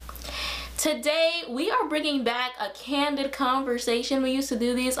Today, we are bringing back a candid conversation. We used to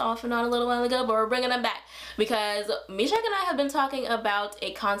do these off and on a little while ago, but we're bringing them back because Meshach and I have been talking about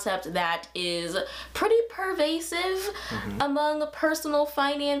a concept that is pretty pervasive among personal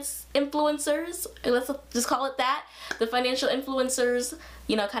finance influencers. Let's just call it that. The financial influencers,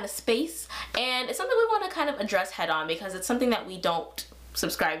 kind of space. And it's something we want to kind of address head on because it's something that we don't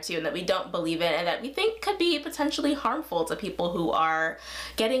subscribe to and that we don't believe in and that we think could be potentially harmful to people who are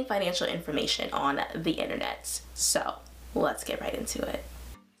getting financial information on the internet. So let's get right into it.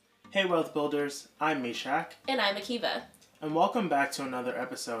 Hey Wealth Builders, I'm Meshach. And I'm Akiva. And welcome back to another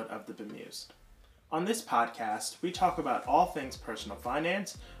episode of The Bemused. On this podcast, we talk about all things personal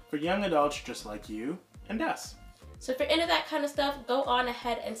finance for young adults just like you and us. So if you're into that kind of stuff, go on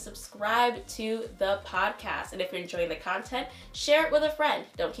ahead and subscribe to the podcast. And if you're enjoying the content, share it with a friend.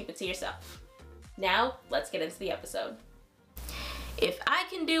 Don't keep it to yourself. Now, let's get into the episode. If I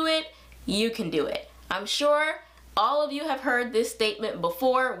can do it, you can do it. I'm sure all of you have heard this statement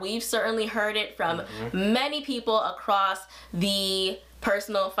before. We've certainly heard it from many people across the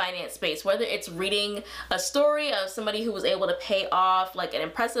personal finance space, whether it's reading a story of somebody who was able to pay off like an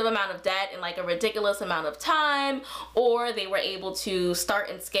impressive amount of debt in like a ridiculous amount of time, or they were able to start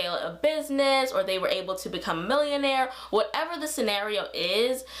and scale a business, or they were able to become a millionaire. Whatever the scenario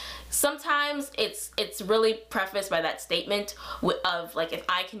is, sometimes it's really prefaced by that statement of like, if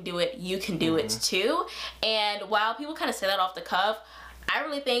I can do it, you can do it too. And while people kind of say that off the cuff, I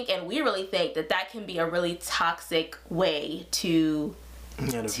really think, and we really think, that that can be a really toxic way to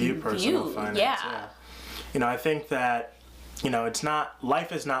view personal finance. Yeah. I think that,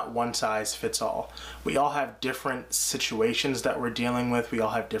 life is not one size fits all. We all have different situations that we're dealing with. We all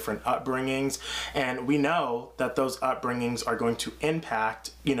have different upbringings, and we know that those upbringings are going to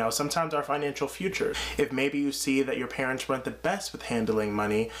impact, sometimes our financial future. If maybe you see that your parents weren't the best with handling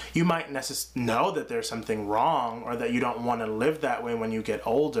money, you might know that there's something wrong or that you don't want to live that way when you get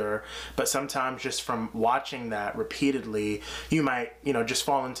older, but sometimes just from watching that repeatedly, you might, just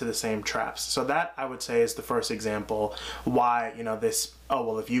fall into the same traps. So that, I would say, is the first example why, this, oh,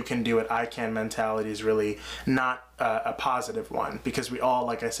 well, if you can do it, I can mentality is really not a positive one, because we all,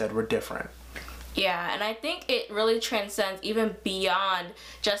 like I said, we're different. Yeah, and I think it really transcends even beyond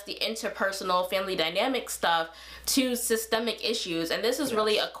just the interpersonal family dynamic stuff to systemic issues. And this is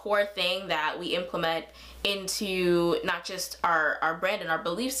really a core thing that we implement into not just our brand and our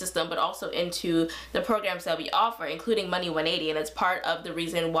belief system, but also into the programs that we offer, including Money 180. And it's part of the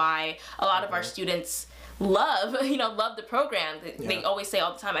reason why a lot of our students love the program. They always say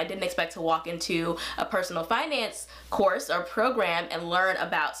all the time, I didn't expect to walk into a personal finance course or program and learn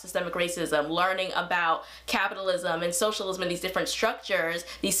about systemic racism, learning about capitalism and socialism and these different structures,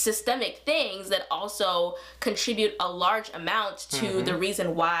 these systemic things that also contribute a large amount to the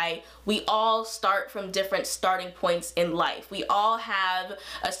reason why we all start from different starting points in life. We all have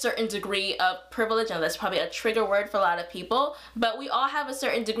a certain degree of privilege, and that's probably a trigger word for a lot of people, but we all have a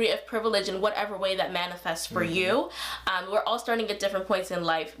certain degree of privilege in whatever way that manifests for you. We're all starting at different points in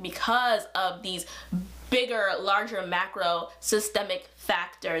life because of these bigger, larger macro systemic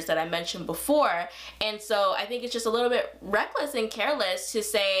factors that I mentioned before. And so I think it's just a little bit reckless and careless to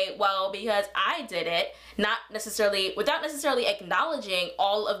say, well, because I did it, without necessarily acknowledging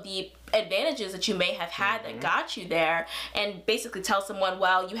all of the advantages that you may have had that got you there, and basically tell someone,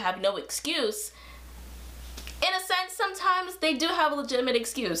 well, you have no excuse. In a sense, sometimes they do have a legitimate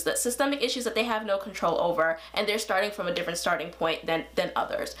excuse, that systemic issues that they have no control over, and they're starting from a different starting point than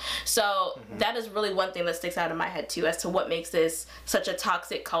others. So that is really one thing that sticks out in my head too, as to what makes this such a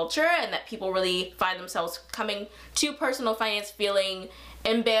toxic culture, and that people really find themselves coming to personal finance feeling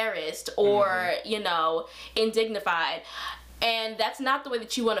embarrassed or, indignified. And that's not the way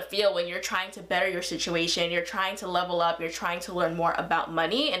that you want to feel when you're trying to better your situation, you're trying to level up, you're trying to learn more about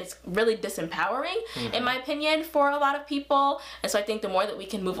money, and it's really disempowering, in my opinion, for a lot of people. And so I think the more that we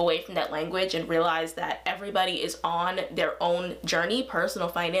can move away from that language and realize that everybody is on their own journey, personal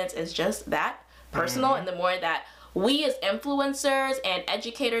finance is just that, personal, and the more that we as influencers and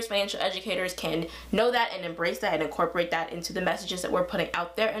educators, financial educators, can know that and embrace that and incorporate that into the messages that we're putting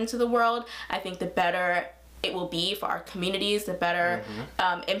out there into the world, I think the better it will be for our communities, the better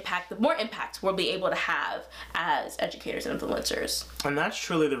the more impact we'll be able to have as educators and influencers. And that's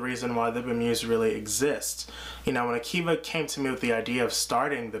truly the reason why The Bemused really exists. When Akiva came to me with the idea of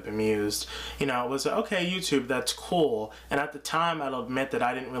starting The Bemused, it was, okay, YouTube, that's cool. And at the time, I'll admit that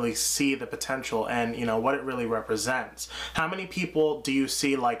I didn't really see the potential and, what it really represents. How many people do you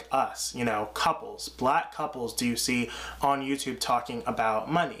see like us, couples, black couples do you see on YouTube talking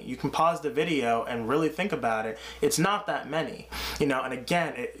about money? You can pause the video and really think about about it, it's not that many, you know. And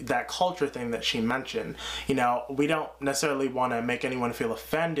again, that culture thing that she mentioned, you know, we don't necessarily want to make anyone feel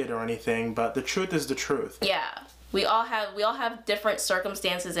offended or anything, but the truth is the truth. Yeah. We all have different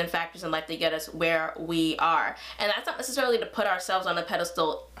circumstances and factors in life that get us where we are. And that's not necessarily to put ourselves on a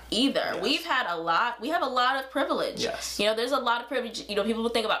pedestal either. Yes. We have a lot of privilege. Yes. You know, there's a lot of privilege. You know, people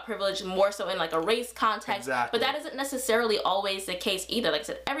think about privilege more so in like a race context, exactly. But that isn't necessarily always the case either. Like I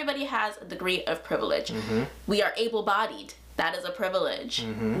said, everybody has a degree of privilege. Mm-hmm. We are able-bodied. That is a privilege.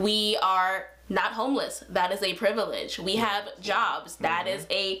 Mm-hmm. We are not homeless. That is a privilege. We have jobs. That is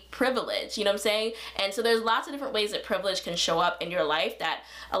a privilege. You know what I'm saying? And so there's lots of different ways that privilege can show up in your life that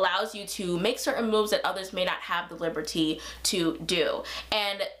allows you to make certain moves that others may not have the liberty to do.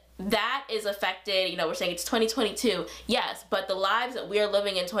 And that is affected, you know, we're saying it's 2022, yes, but the lives that we are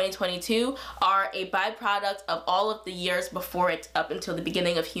living in 2022 are a byproduct of all of the years before it up until the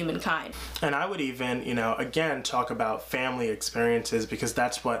beginning of humankind. And I would even, you know, again, talk about family experiences because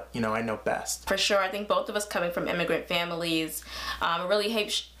that's what, you know, I know best. For sure. I think both of us coming from immigrant families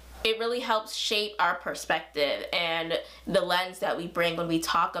it really helps shape our perspective and the lens that we bring when we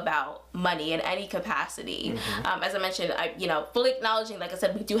talk about money in any capacity. Mm-hmm. As I mentioned, fully acknowledging, like I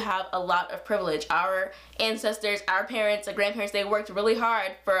said, we do have a lot of privilege. Our ancestors, our parents, our grandparents, they worked really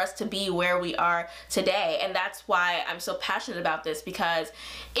hard for us to be where we are today. And that's why I'm so passionate about this, because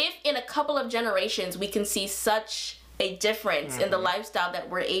if in a couple of generations we can see such a difference in the lifestyle that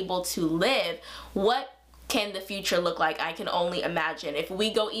we're able to live, what can the future look like? I can only imagine. If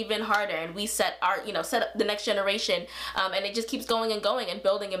we go even harder and we set up the next generation, and it just keeps going and going and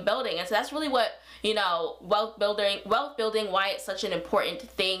building and building. And so that's really what, you know, wealth building, why it's such an important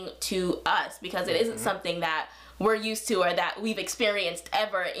thing to us, because it isn't something that we're used to or that we've experienced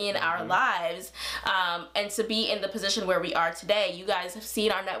ever in our lives. And to be in the position where we are today, you guys have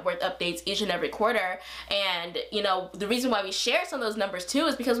seen our net worth updates each and every quarter. And, you know, the reason why we share some of those numbers too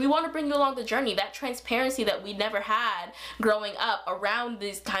is because we want to bring you along the journey, that transparency that we never had growing up around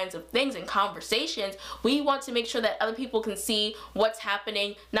these kinds of things and conversations. We want to make sure that other people can see what's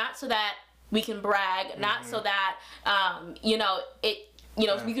happening, not so that we can brag, not so that,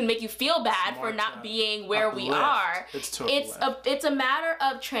 we can make you feel bad for not being where we are. It's a matter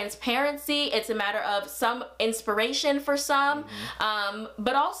of transparency. It's a matter of some inspiration for some,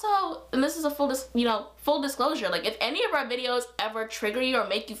 but also, and this is a full disclosure. Like, if any of our videos ever trigger you or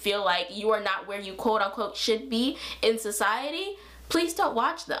make you feel like you are not where you quote unquote should be in society, please don't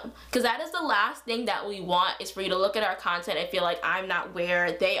watch them, because that is the last thing that we want, is for you to look at our content and feel like I'm not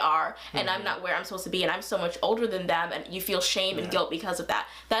where they are and I'm not where I'm supposed to be and I'm so much older than them, and you feel shame and guilt because of that.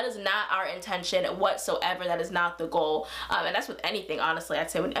 That is not our intention whatsoever. That is not the goal. And that's with anything, honestly.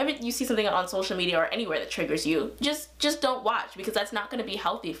 I'd say whenever you see something on social media or anywhere that triggers you, just don't watch, because that's not going to be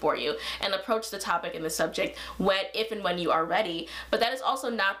healthy for you. And approach the topic and the subject if and when you are ready. But that is also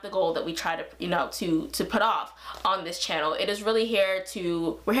not the goal that we try to to put off on this channel. It is really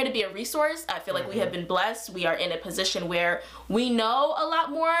we're here to be a resource. I feel like we have been blessed. We are in a position where we know a lot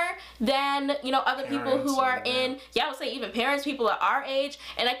more than, other people who are I would say even parents, people at our age.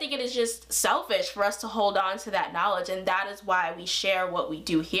 And I think it is just selfish for us to hold on to that knowledge. And that is why we share what we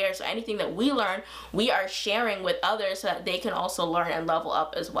do here. So anything that we learn, we are sharing with others so that they can also learn and level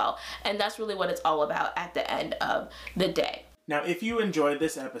up as well. And that's really what it's all about at the end of the day. Now, if you enjoyed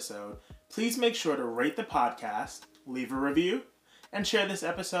this episode, please make sure to rate the podcast, leave a review, and share this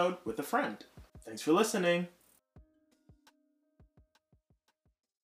episode with a friend. Thanks for listening.